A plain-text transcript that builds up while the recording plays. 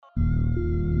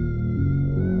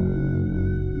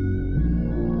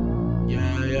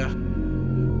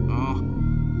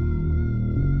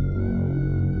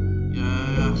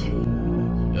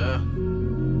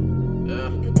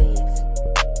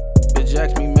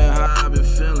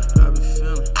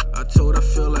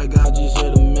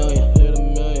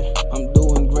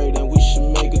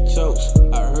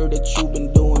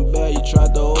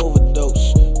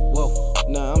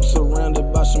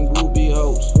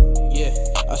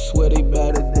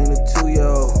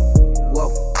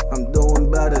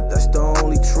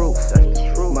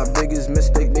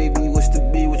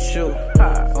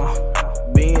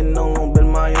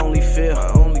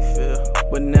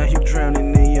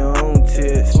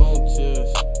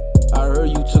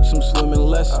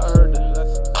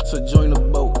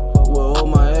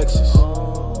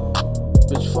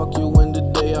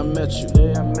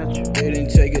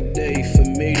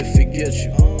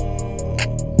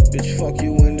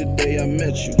the day I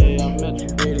met you.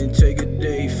 It didn't take a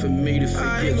day for me to forget you.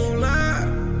 I ain't gon'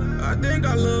 lie, I think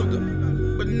I loved her,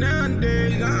 but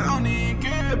nowadays I don't even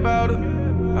care about her.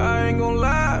 I ain't gon'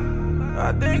 lie,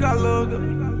 I think I loved her,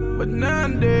 but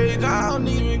nowadays I don't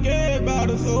even care about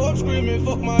her. So I'm screaming,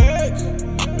 fuck my ex,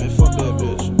 man, fuck that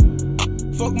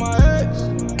bitch. Fuck my ex,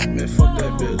 man, fuck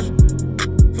that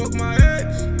bitch. Fuck my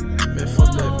ex, man,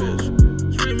 fuck that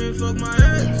bitch. Screaming, fuck my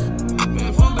ex,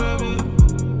 man, fuck that bitch.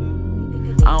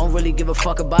 I don't really give a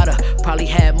fuck about her. Probably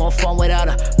had more fun without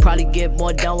her. Probably get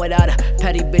more done without her.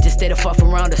 Petty bitches stay the fuck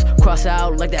around us. Cross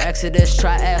out like the Exodus.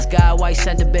 Try ask God why he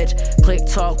sent the bitch. Click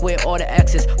talk with all the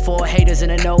exes. 4 haters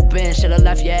in a no bin. Shoulda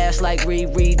left your ass like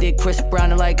Riri. Did Chris Brown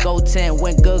and like go 10.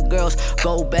 When good girls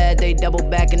go bad, they double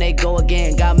back and they go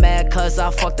again. Got mad cause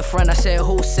I fucked a friend. I said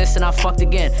who sis and I fucked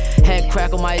again. Head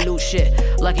crack on my loot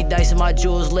shit. Lucky dice and my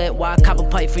jewels lit. Why I cop a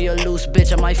pipe for your loose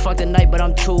bitch? I might fuck tonight but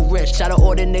I'm too rich. Shout out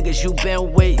all the niggas you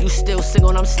been with. You still single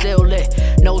and I'm still lit.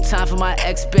 No time for my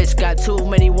ex bitch. Got too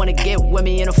many wanna get with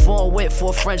me in a foreign whip.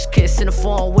 For a French kiss in a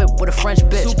foreign whip with a French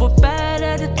bitch. Super bad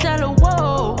at the teller,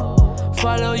 whoa.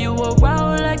 Follow you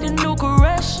around like the new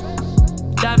caress.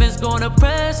 Diamonds gonna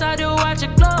press, I do watch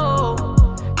it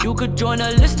glow. You could join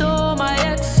a list of my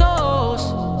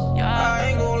exos. Yeah. I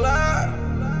ain't gon' lie,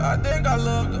 I think I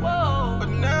loved her, whoa. But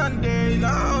nowadays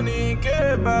I don't even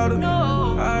care about her.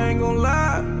 No. I ain't gon'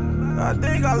 lie, I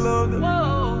think I loved her,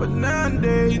 whoa. But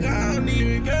nowadays I don't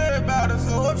even care about her.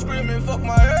 So I'm screaming, fuck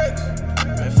my ex,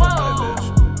 man, fuck that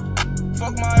bitch.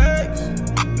 Fuck my ex,